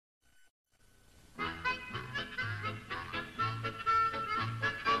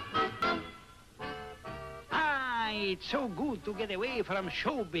it's so good to get away from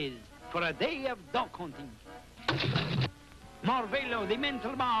showbiz for a day of dog hunting. Marvello, the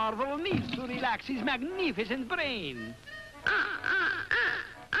mental marvel, needs to relax his magnificent brain. Go,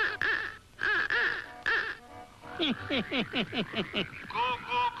 you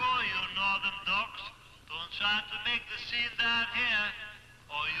northern ducks. Don't try to make the scene down here,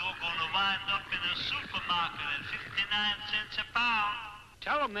 or you're gonna wind up in a supermarket at 59 cents a pound.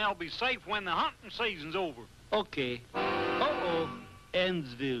 Tell them they'll be safe when the hunting season's over. Okay. Uh-oh.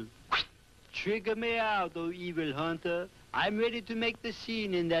 Endsville. Trigger me out, oh evil hunter. I'm ready to make the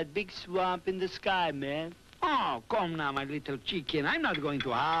scene in that big swamp in the sky, man. Oh, come now, my little chicken. I'm not going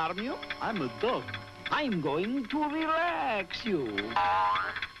to harm you. I'm a duck. I'm going to relax you.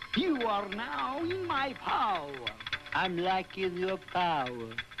 You are now in my power. I'm liking your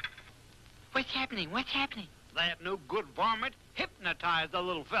power. What's happening? What's happening? That no good varmint hypnotized the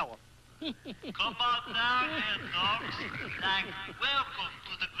little fella. Come on down here, dogs. Like, welcome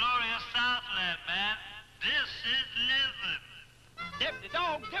to the glorious Southland, man. This is living.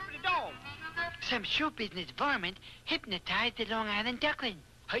 Deputy dog. Some show business varmint hypnotized the Long Island duckling.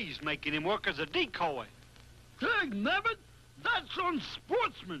 He's making him work as a decoy. Dag nabbit, that's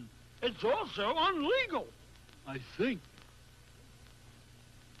unsportsman. It's also unlegal, I think.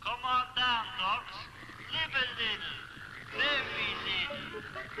 Come on down, dogs. Live a little. Very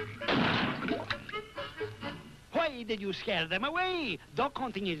little. Why did you scare them away? Dog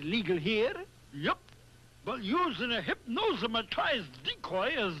hunting is legal here. Yep, but using a hypnosomatized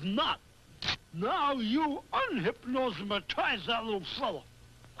decoy is not. Now you unhypnosematize that little fella.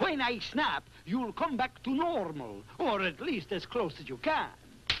 When I snap, you'll come back to normal, or at least as close as you can.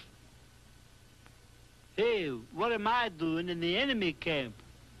 Hey, what am I doing in the enemy camp?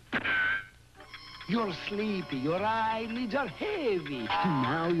 You're sleepy, your eyelids are heavy.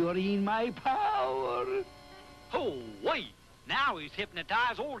 Now you're in my power. Oh, wait. Now he's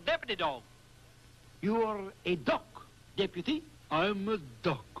hypnotized old deputy dog. You're a duck, deputy. I'm a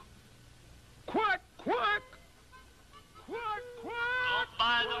duck. Quack, quack. Quack, quack. Don't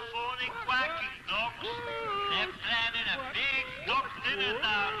buy the phony quacking, dogs. They're planning a big duck dinner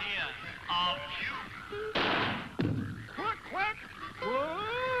down here of you. Quack, quack.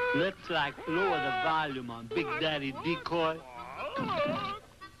 Quack. Let's like lower the volume on Big Daddy Decoy.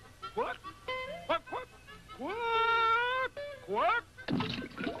 Quack, quack, quack, quack, quack.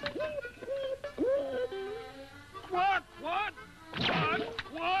 Quack, quack, quack,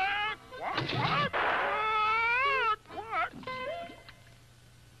 quack, quack, quack, quack.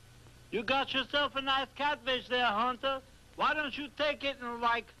 You got yourself a nice catfish there, Hunter. Why don't you take it and,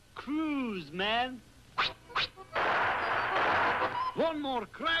 like, cruise, man? One more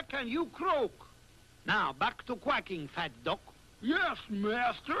crack and you croak. Now, back to quacking, fat duck. Yes,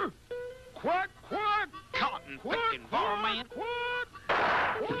 master. Quack, quack. Cotton-picking varmint. Quack,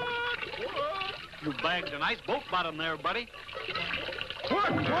 quack, quack. You bagged a nice boat bottom there, buddy.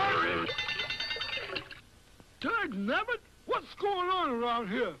 Quack, quack. Dag nabbit, what's going on around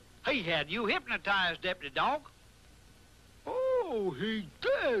here? He had you hypnotized, deputy dog. Oh, he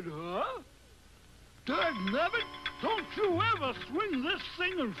did, huh? Dag nabbit, don't you ever swing this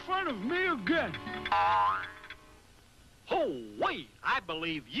thing in front of me again. Oh, wait. I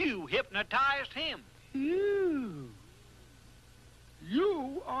believe you hypnotized him. You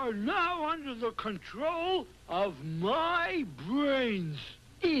are now under the control of my brains.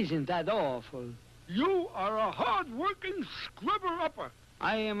 Isn't that awful? You are a hard-working scrubber-upper.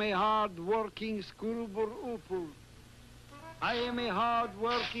 I am a hard-working scrubber-upper. I am a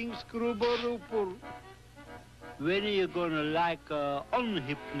hard-working scrubber-upper. When are you gonna, like,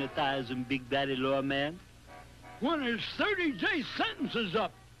 unhypnotize him, Big Daddy Lawman? When his 30-day sentence is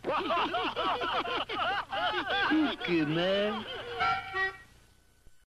up. Spooky, man.